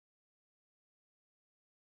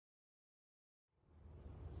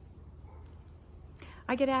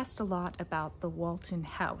I get asked a lot about the Walton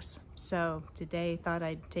house, so today I thought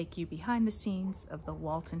I'd take you behind the scenes of the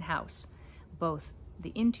Walton house, both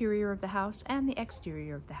the interior of the house and the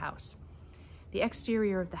exterior of the house. The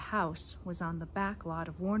exterior of the house was on the back lot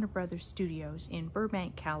of Warner Brothers Studios in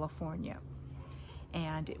Burbank, California,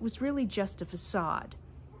 and it was really just a facade.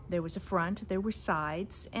 There was a front, there were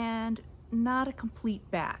sides, and not a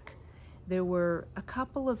complete back. There were a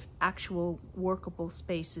couple of actual workable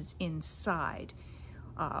spaces inside.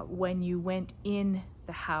 When you went in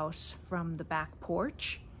the house from the back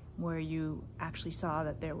porch, where you actually saw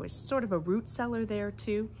that there was sort of a root cellar there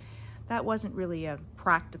too, that wasn't really a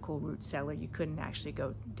practical root cellar. You couldn't actually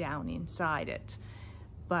go down inside it.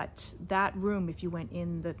 But that room, if you went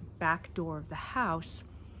in the back door of the house,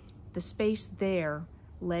 the space there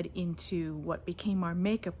led into what became our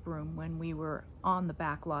makeup room when we were on the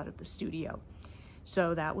back lot of the studio.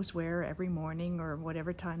 So that was where every morning or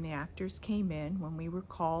whatever time the actors came in, when we were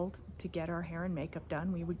called to get our hair and makeup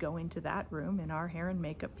done, we would go into that room, and our hair and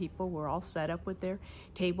makeup people were all set up with their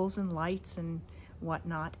tables and lights and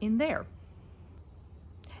whatnot in there.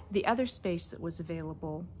 The other space that was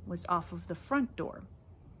available was off of the front door,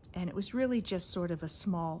 and it was really just sort of a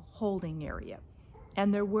small holding area.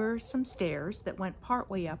 And there were some stairs that went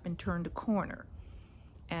partway up and turned a corner.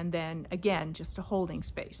 And then again, just a holding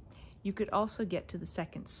space. You could also get to the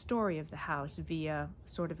second story of the house via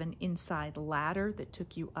sort of an inside ladder that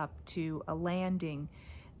took you up to a landing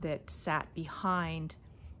that sat behind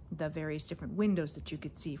the various different windows that you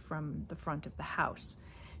could see from the front of the house.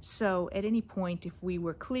 So at any point, if we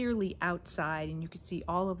were clearly outside and you could see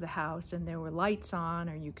all of the house and there were lights on,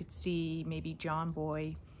 or you could see maybe John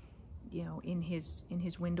Boy, you know, in his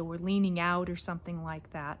window or leaning out or something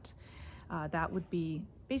like that, that would be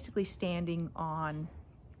basically standing on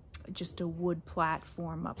just a wood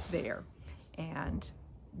platform up there, and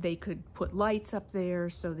they could put lights up there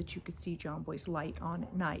so that you could see John Boy's light on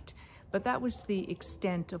at night. But that was the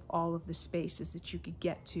extent of all of the spaces that you could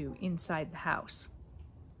get to inside the house.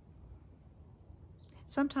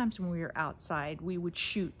 Sometimes when we were outside, we would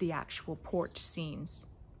shoot the actual porch scenes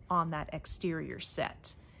on that exterior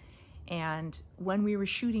set. And when we were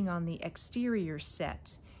shooting on the exterior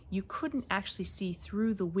set, you couldn't actually see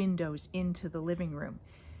through the windows into the living room.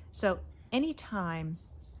 So anytime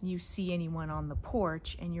you see anyone on the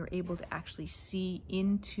porch and you're able to actually see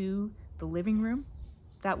into the living room,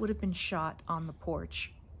 that would have been shot on the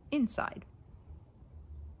porch inside.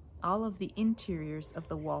 All of the interiors of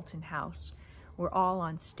the Walton house were all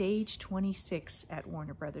on stage 26 at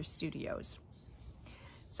Warner Brothers Studios.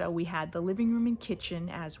 So we had the living room and kitchen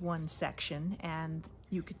as one section, and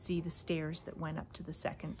you could see the stairs that went up to the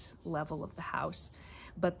second level of the house.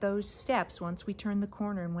 But those steps, once we turned the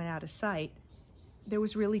corner and went out of sight, there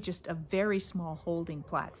was really just a very small holding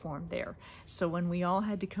platform there. So when we all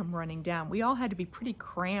had to come running down, we all had to be pretty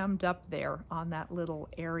crammed up there on that little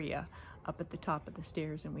area up at the top of the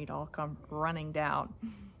stairs, and we'd all come running down.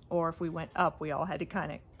 Or if we went up, we all had to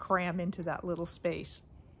kind of cram into that little space.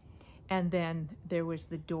 And then there was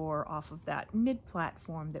the door off of that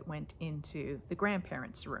mid-platform that went into the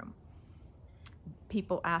grandparents' room.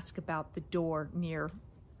 People ask about the door near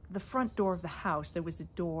the front door of the house. There was a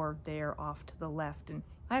door there off to the left, and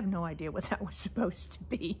I have no idea what that was supposed to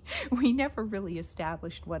be. We never really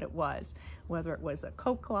established what it was, whether it was a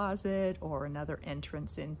coat closet or another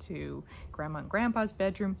entrance into Grandma and Grandpa's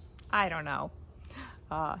bedroom. I don't know.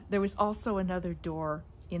 There was also another door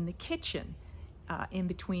in the kitchen, in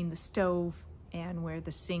between the stove and where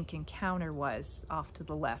the sink and counter was off to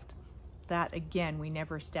the left. That, again, we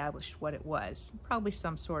never established what it was. Probably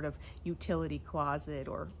some sort of utility closet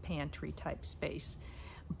or pantry type space.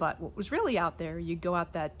 But what was really out there, you'd go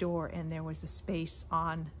out that door and there was a space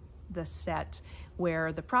on the set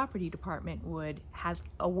where the property department would have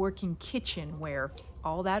a working kitchen where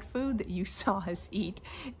all that food that you saw us eat,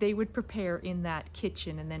 they would prepare in that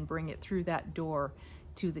kitchen and then bring it through that door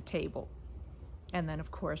to the table. And then, of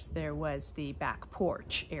course, there was the back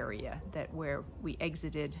porch area where we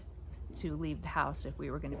exited to leave the house if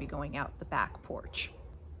we were going to be going out the back porch.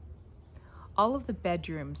 All of the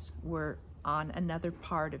bedrooms were on another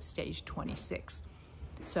part of stage 26.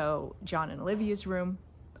 So John and Olivia's room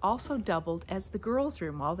also doubled as the girls'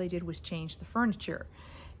 room. All they did was change the furniture.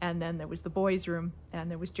 And then there was the boys' room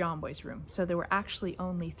and there was John Boy's room. So there were actually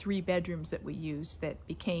only 3 bedrooms that we used that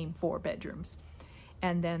became 4 bedrooms.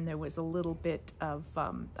 And then there was a little bit of,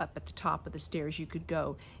 up at the top of the stairs, you could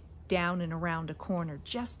go down and around a corner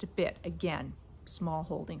just a bit, again, small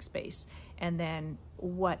holding space. And then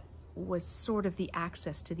what was sort of the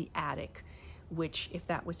access to the attic, which, if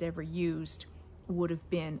that was ever used, would have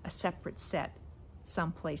been a separate set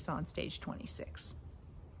someplace on stage 26.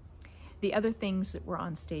 The other things that were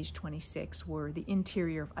on stage 26 were the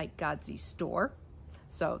interior of Ike Godsey's store.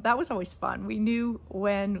 So that was always fun. We knew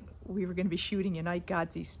when we were going to be shooting in Ike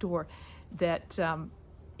Godsey's store that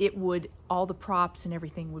all the props and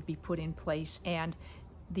everything would be put in place, and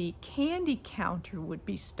the candy counter would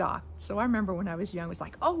be stocked. So I remember when I was young, it was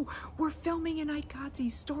like, oh, we're filming in Ike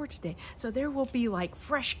Godsey's store today, so there will be like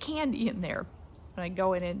fresh candy in there. And I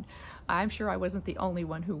go in, and I'm sure I wasn't the only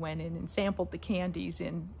one who went in and sampled the candies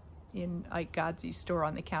in Ike Godsey's store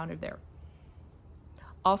on the counter there.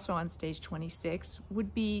 Also on stage 26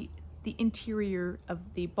 would be the interior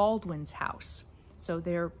of the Baldwin's house. So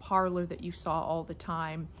their parlor that you saw all the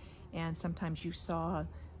time, and sometimes you saw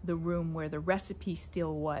the room where the recipe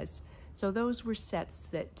still was. So those were sets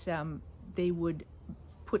that they would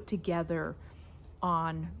put together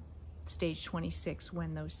on stage 26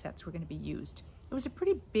 when those sets were going to be used. It was a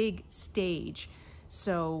pretty big stage,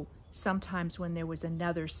 so sometimes when there was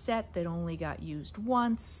another set that only got used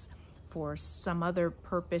once for some other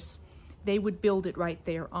purpose, they would build it right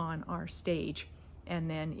there on our stage, and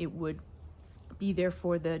then it would be there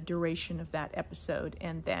for the duration of that episode,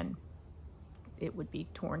 and then it would be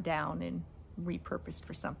torn down and repurposed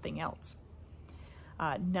for something else.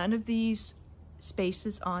 None of these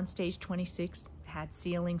spaces on stage 26 had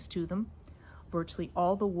ceilings to them. Virtually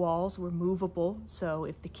all the walls were movable, so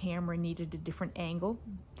if the camera needed a different angle,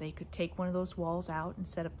 they could take one of those walls out and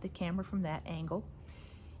set up the camera from that angle.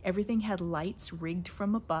 Everything had lights rigged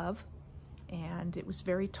from above, and it was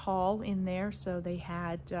very tall in there, so they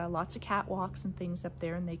had lots of catwalks and things up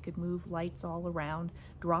there, and they could move lights all around,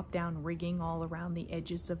 drop down rigging all around the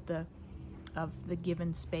edges of the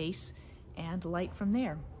given space, and light from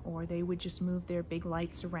there. Or they would just move their big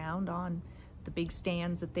lights around on the big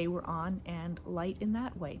stands that they were on and light in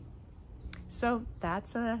that way. So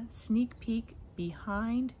that's a sneak peek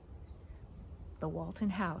behind the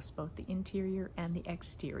Walton house, both the interior and the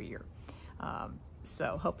exterior.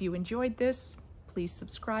 So hope you enjoyed this. Please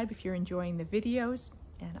subscribe if you're enjoying the videos,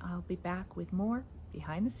 and I'll be back with more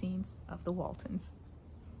behind the scenes of the Waltons.